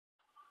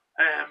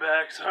I am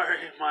back.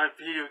 Sorry, my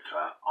video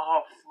cut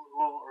off a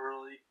little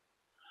early.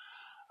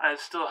 I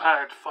still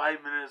had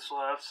 5 minutes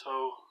left,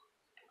 so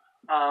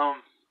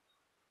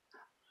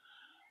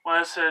when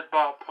I said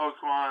about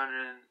Pokemon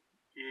and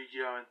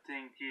Yu-Gi-Oh! And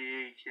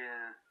ThinkGeek,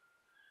 and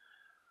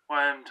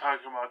when I'm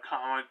talking about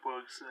comic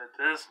books at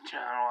this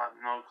channel, I have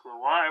no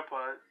clue why,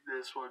 but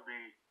this would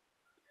be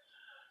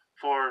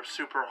for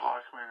Super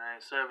Hawkman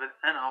 97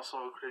 and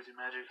also Crazy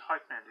Magic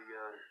Hawkman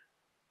together.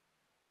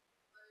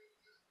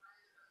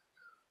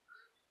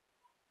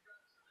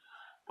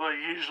 But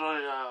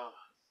usually, oh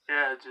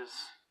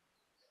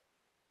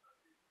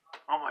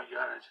my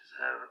god, I just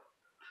had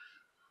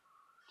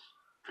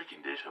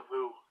freaking deja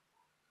vu.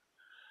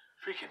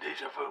 Freaking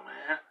deja vu,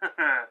 man.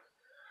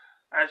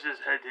 I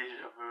just had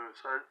deja vu,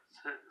 so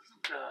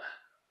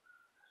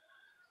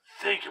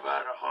think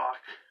about it,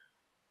 Hawk.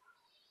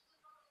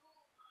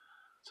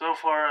 So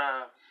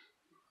far,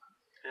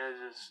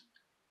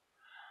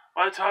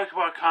 when I talk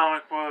about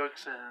comic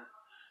books and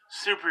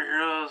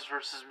superheroes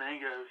versus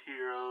manga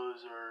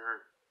heroes,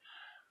 or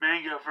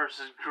manga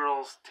versus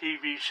girls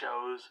TV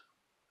shows,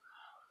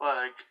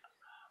 like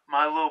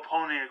My Little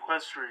Pony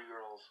Equestria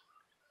Girls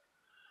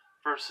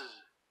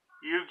versus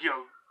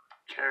Yu-Gi-Oh!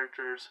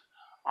 Characters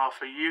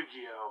off of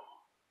Yu-Gi-Oh!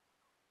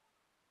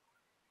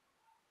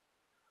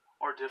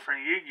 Or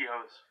different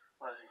Yu-Gi-Ohs,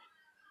 like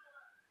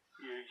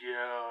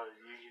Yu-Gi-Oh!,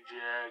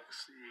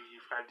 Yu-Gi-GX, Yu-Gi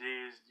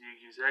 5Ds,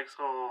 Yu-Gi's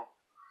X-Hole.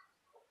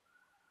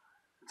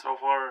 And so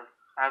far,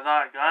 I've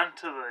not gotten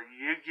to the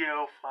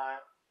Yu-Gi-Oh! 5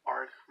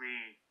 Arc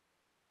V.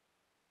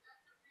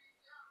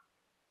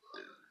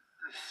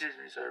 Excuse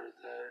me, sorry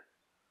about that.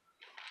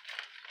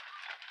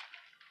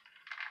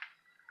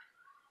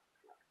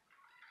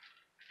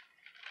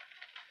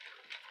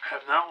 I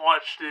have not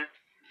watched it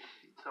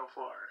so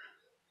far.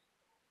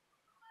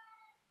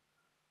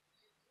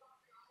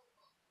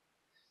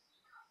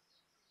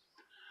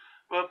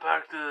 But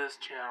back to this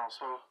channel.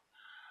 So,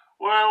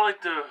 what I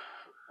like to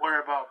wear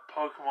about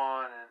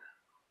Pokemon and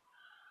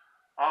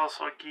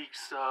also geek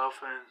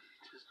stuff and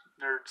just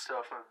nerd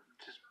stuff and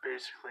just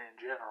basically in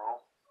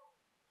general.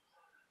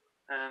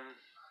 And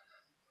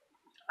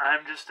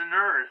I'm just a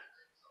nerd.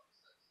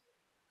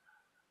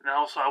 And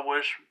also I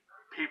wish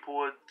people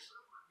would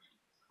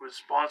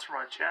sponsor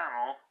my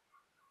channel.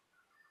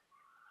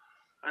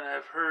 And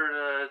I've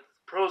heard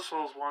Pro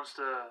Souls wants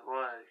to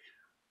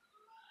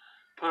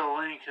put a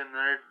link in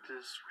their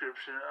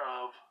description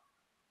of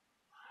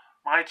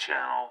my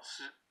channel,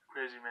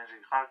 Crazy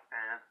Magic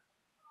Hawkman.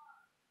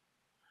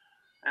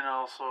 And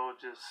also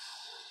just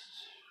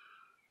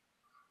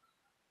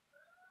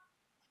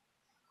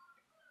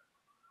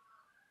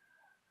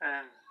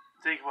and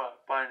think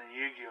about buying a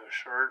Yu-Gi-Oh!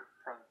 Shirt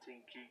from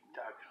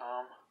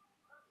ThinkGeek.com.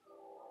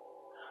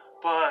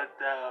 But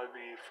that would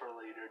be for a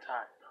later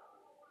time.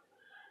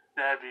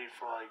 That'd be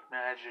for like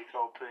Magic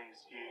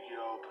openings,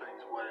 Yu-Gi-Oh!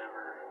 Openings,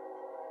 whatever.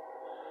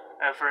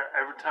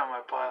 Every time I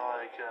buy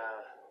like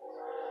a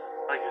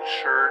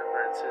shirt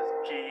where it says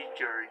geek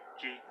or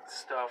geek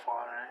stuff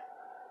on it,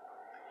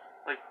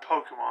 like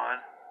Pokemon.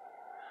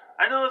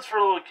 I know it's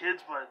for little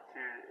kids, but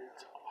dude,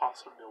 it's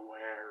awesome to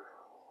wear.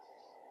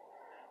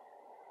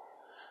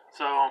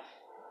 So,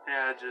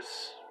 yeah,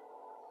 just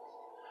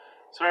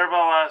sorry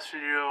about last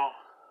video.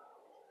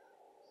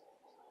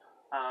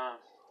 I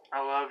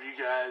love you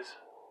guys.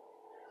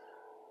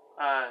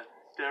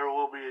 There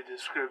will be a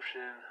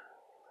description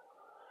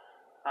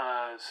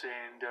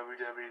saying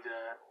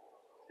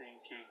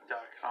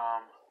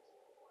www.thinkgeek.com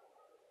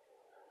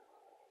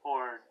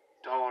or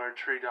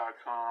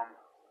dollartree.com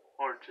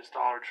or just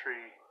Dollar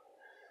Tree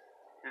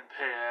and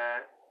pay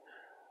at,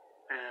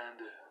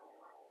 and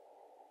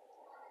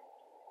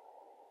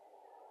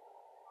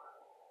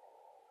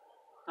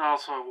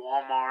also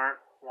Walmart,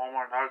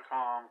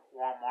 walmart.com,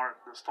 Walmart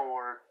the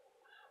store,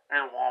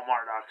 and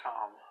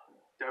walmart.com,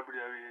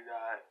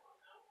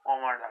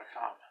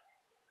 www.walmart.com.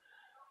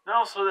 And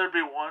also there'd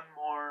be one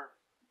more,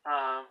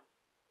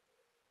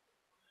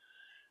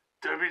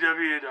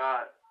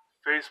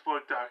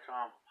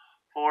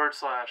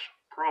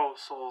 www.facebook.com/Pro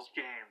Souls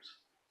Games.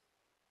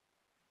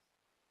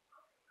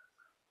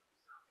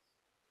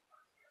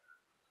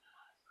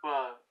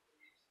 But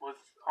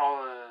with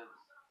all the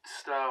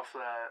stuff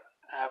that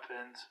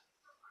happens,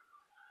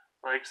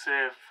 like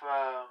say if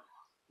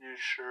new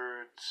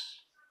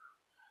shirts,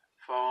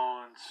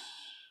 phones,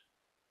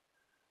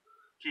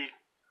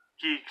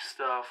 geek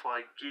stuff,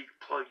 like geek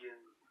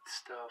plugin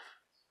stuff.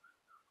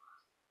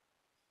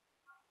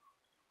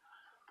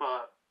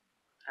 But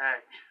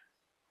heck,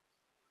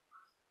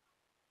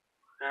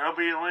 there'll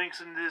be links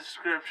in the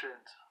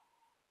descriptions.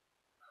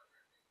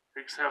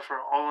 Except for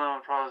all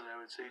Lemon Pros, I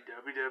would say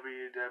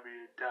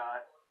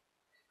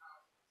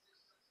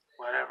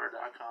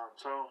www.whatever.com.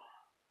 So,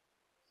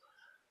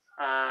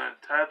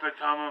 type a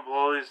comment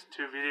below these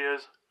two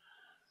videos.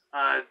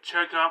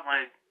 Check out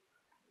my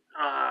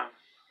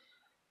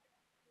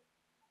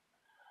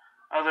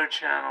other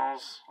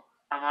channels.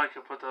 I'm not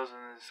gonna put those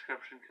in the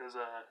description because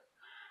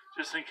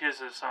just in case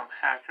there's some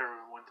hacker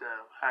who went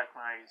to hack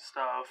my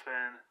stuff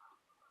and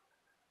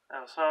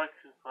that'll suck.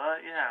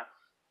 But yeah.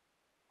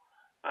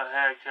 But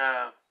heck,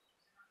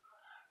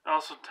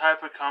 also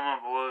type a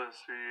comment below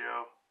this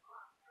video.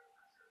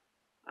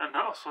 And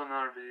also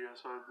another video,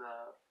 so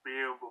the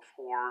video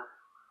before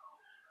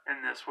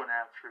and this one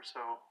after,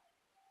 so.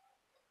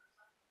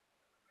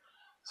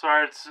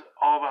 Sorry, it's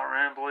all about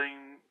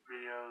rambling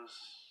videos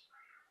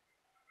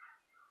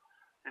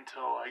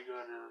until I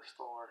go to the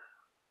store.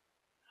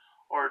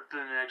 Or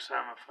the next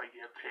time if I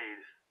get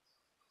paid.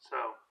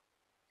 So,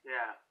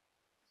 yeah.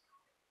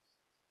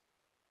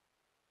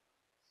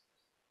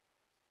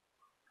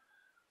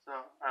 So,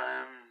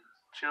 I'm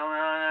chilling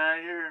on out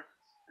of here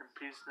and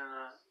piecing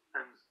on,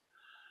 and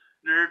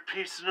nerd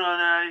piecing on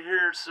out of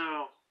here,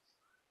 so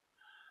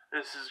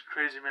this is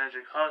Crazy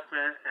Magic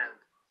Hawkman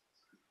and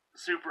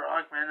Super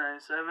Hawkman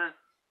 97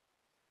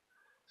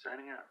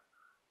 signing out.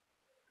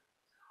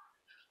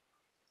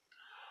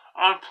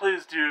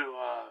 Please do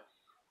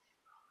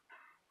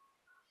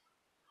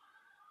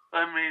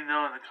let me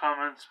know in the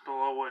comments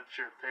below what's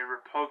your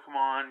favorite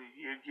Pokemon,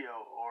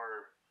 Yu-Gi-Oh,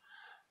 or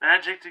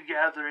Magic the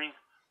Gathering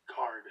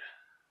card,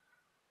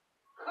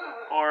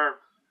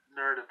 or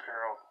nerd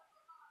apparel,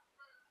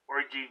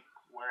 or geek,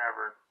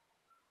 whatever.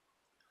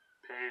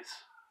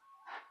 Peace.